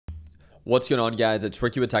What's going on, guys? It's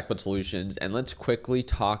Ricky with TechBud Solutions, and let's quickly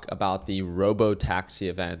talk about the RoboTaxi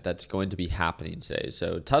event that's going to be happening today.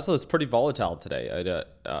 So Tesla is pretty volatile today. It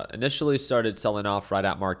initially started selling off right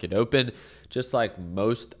at market open, just like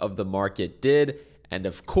most of the market did. And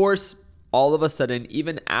of course, all of a sudden,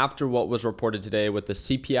 even after what was reported today with the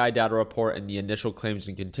CPI data report and the initial claims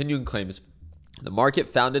and continuing claims, the market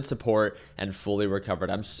found its support and fully recovered.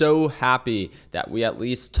 I'm so happy that we at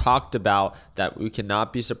least talked about that. We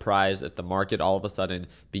cannot be surprised if the market all of a sudden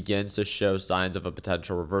begins to show signs of a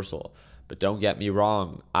potential reversal. But don't get me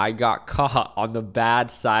wrong, I got caught on the bad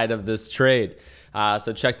side of this trade.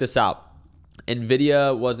 So check this out.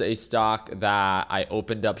 Nvidia was a stock that I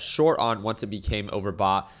opened up short on once it became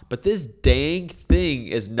overbought, but this dang thing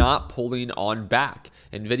is not pulling on back.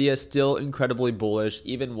 Nvidia is still incredibly bullish.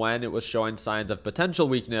 Even when it was showing signs of potential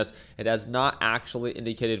weakness, it has not actually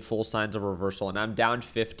indicated full signs of reversal, and I'm down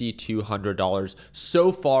 $50 to $100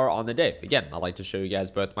 so far on the day. Again, I like to show you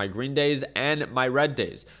guys both my green days and my red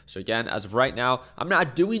days. So again, as of right now, I'm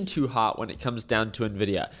not doing too hot when it comes down to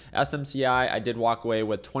Nvidia. SMCI, I did walk away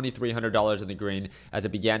with $2,300 in the green as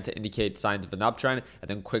it began to indicate signs of an uptrend, and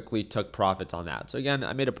then quickly took profits on that. So again,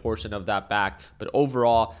 I made a portion of that back, but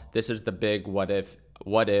overall, this is the big what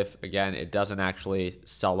if again it doesn't actually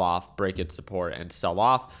sell off, break its support and sell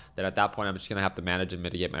off. Then at that point, I'm just gonna have to manage and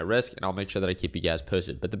mitigate my risk, and I'll make sure that I keep you guys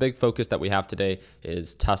posted. But the big focus that we have today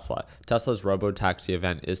is Tesla. Tesla's RoboTaxi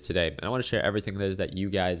event is today, and I want to share everything that is that you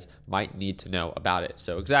guys might need to know about it.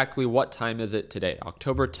 So exactly what time is it today?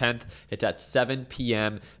 October 10th. It's at 7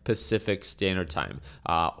 p.m. Pacific Standard Time,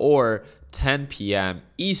 or 10 p.m.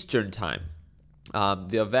 Eastern Time.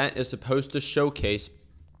 The event is supposed to showcase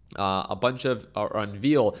a bunch of or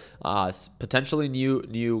unveil potentially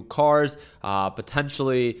new cars,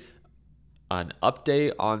 potentially an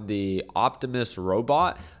update on the Optimus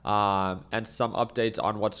robot, and some updates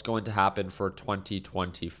on what's going to happen for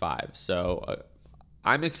 2025. So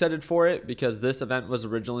I'm excited for it because this event was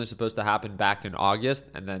originally supposed to happen back in August.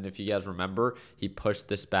 And then if you guys remember, he pushed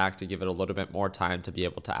this back to give it a little bit more time to be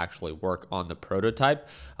able to actually work on the prototype.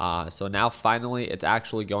 So now finally it's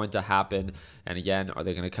actually going to happen. And again, are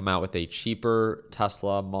they going to come out with a cheaper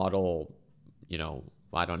Tesla model,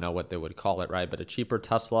 I don't know what they would call it, right? But a cheaper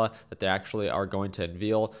Tesla that they actually are going to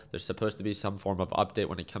unveil. There's supposed to be some form of update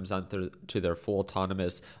when it comes on to their full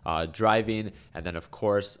autonomous driving. And then, of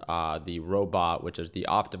course, the robot, which is the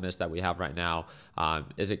Optimus that we have right now,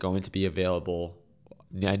 is it going to be available?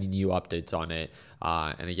 Any new updates on it?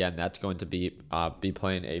 And again, that's going to be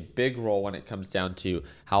playing a big role when it comes down to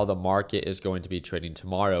how the market is going to be trading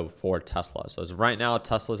tomorrow for Tesla. So as of right now,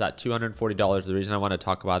 Tesla's at $240. The reason I want to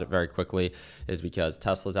talk about it very quickly is because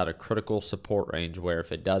Tesla's at a critical support range where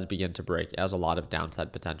if it does begin to break, it has a lot of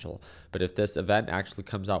downside potential. But if this event actually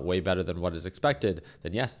comes out way better than what is expected,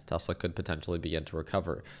 then yes, Tesla could potentially begin to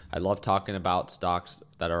recover. I love talking about stocks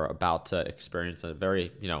that are about to experience a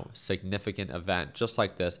very, significant event just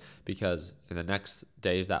like this, because in the next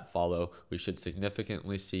days that follow, we should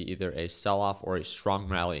significantly see either a sell-off or a strong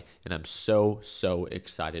rally, and I'm so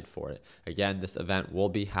excited for it. Again, this event will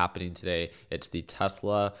be happening today. It's the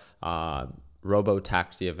Tesla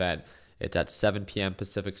RoboTaxi event. It's at 7 p.m.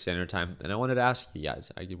 Pacific Standard Time. And I wanted to ask you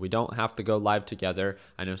guys, we don't have to go live together.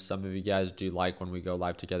 I know some of you guys do like when we go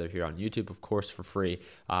live together here on YouTube, of course, for free.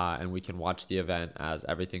 And we can watch the event as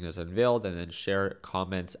everything is unveiled and then share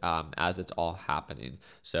comments as it's all happening.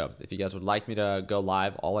 So if you guys would like me to go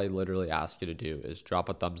live, all I literally ask you to do is drop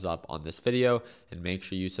a thumbs up on this video and make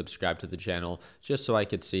sure you subscribe to the channel just so I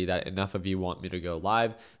could see that enough of you want me to go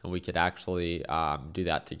live and we could actually do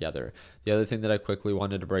that together. The other thing that I quickly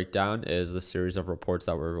wanted to break down is the series of reports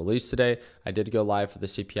that were released today. I did go live for the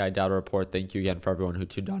CPI data report. Thank you again for everyone who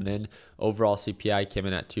tuned on in. Overall CPI came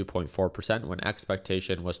in at 2.4% when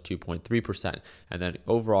expectation was 2.3%. And then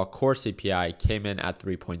overall core CPI came in at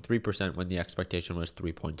 3.3% when the expectation was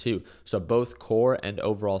 3.2%. So both core and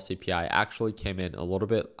overall CPI actually came in a little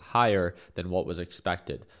bit higher than what was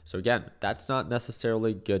expected. So again, that's not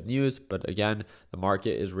necessarily good news, but again, the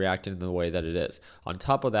market is reacting in the way that it is. On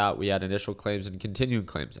top of that, we had initial claims and continuing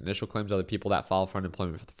claims. Initial claims are the people that file for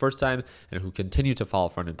unemployment for the first time and who continue to file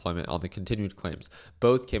for unemployment on the continued claims.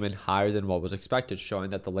 Both came in higher than what was expected, showing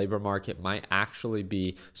that the labor market might actually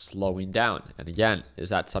be slowing down. And again, is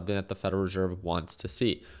that something that the Federal Reserve wants to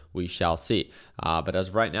see? we shall see. But as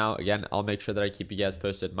of right now, again, I'll make sure that I keep you guys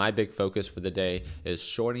posted. My big focus for the day is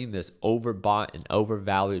shorting this overbought and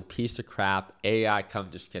overvalued piece of crap AI.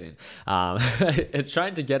 Just kidding. It's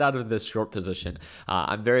trying to get out of this short position.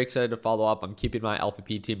 I'm very excited to follow up. I'm keeping my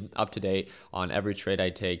LPP team up to date on every trade I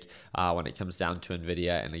take when it comes down to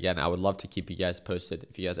NVIDIA. And again, I would love to keep you guys posted.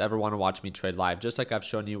 If you guys ever want to watch me trade live, just like I've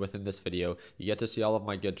shown you within this video, you get to see all of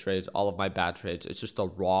my good trades, all of my bad trades. It's just a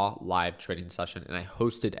raw live trading session, and I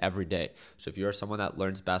host it every day. So if you're someone that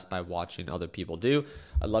learns best by watching other people do,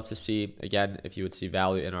 I'd love to see, again, if you would see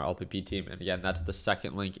value in our LPP team. And again, that's the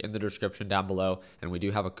second link in the description down below. And we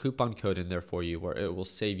do have a coupon code in there for you where it will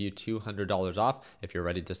save you $200 off if you're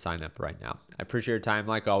ready to sign up right now. I appreciate your time.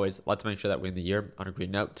 Like always, let's make sure that we end the year on a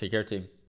green note. Take care, team.